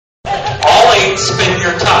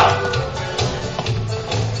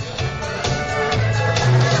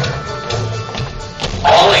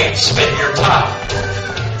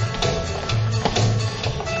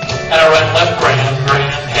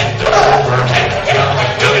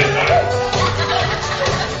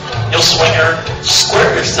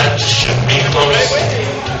100% should be close.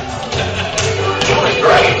 Doing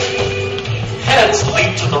great. Heads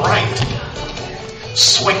leap to the right.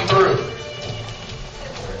 Swing through.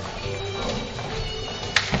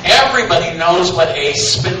 Everybody knows what a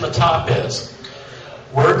spin the top is.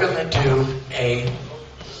 We're going to do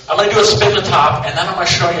I'm going to do a spin the top, and then I'm going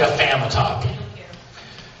to show you a fan the top.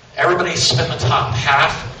 Everybody spin the top.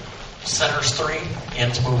 Half, centers 3,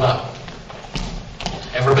 ends move up.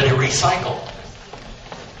 Everybody recycle.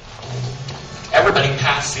 Everybody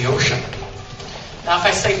pass the ocean. Now if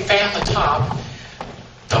I say fan the top,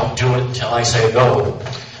 don't do it until I say go.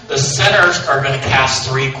 The centers are going to cast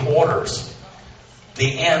 3 quarters.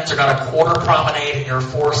 The ends are going to quarter promenade in your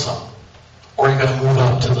foursome. Or you're going to move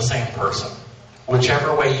up to the same person.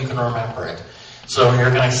 Whichever way you can remember it. So you're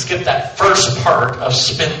going to skip that first part of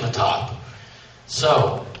spin the top.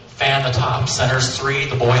 So, fan the top. Centers 3,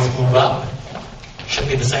 the boys move up. Should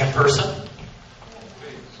be the same person.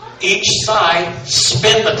 Each side,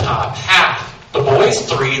 spin the top. Half. The boys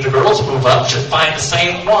 3, the girls move up. Should find the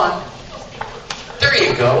same one. There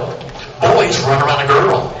you go. Boys run around a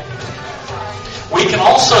girl. We can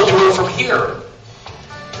also do it from here.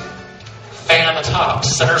 Fan the top.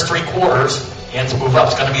 Centers 3 quarters. Ends move up.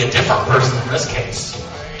 It's going to be a different person in this case.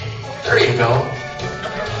 There you go.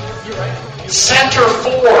 Center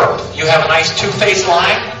 4. You have a nice 2-face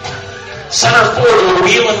line. Center 4 will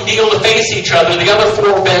wheel and deal to face each other. The other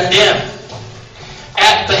 4 bend in.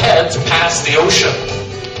 At the heads, pass the ocean.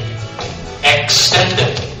 Extend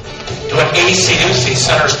it. Do an AC-doocy.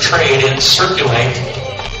 Centers trade and circulate.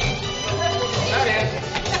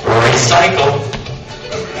 Recycle.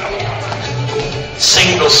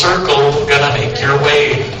 Single circle, gonna make your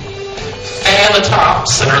wave. Fan the top,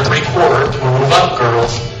 center 3 quarter, move up,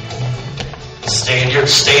 girls. Stay in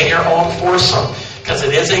your own foursome, because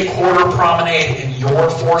it is a quarter promenade in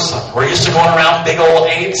your foursome. We're used to going around big old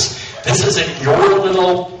 8s. This is in your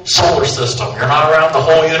little solar system. You're not around the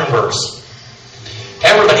whole universe.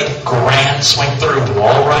 Everybody grand swing through.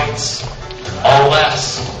 All rights, all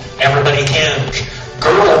lefts. Everybody hinge.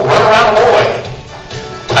 Girl, run around a boy.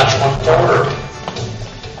 Touch 1 quarter.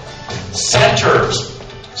 Centers,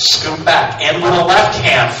 scoop back, in with a left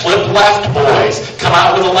hand, flip left boys, come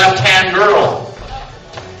out with a left hand girl.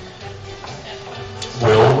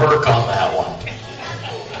 We'll work on that one.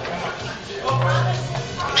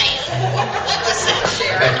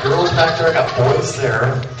 Got girls back there, I got boys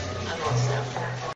there.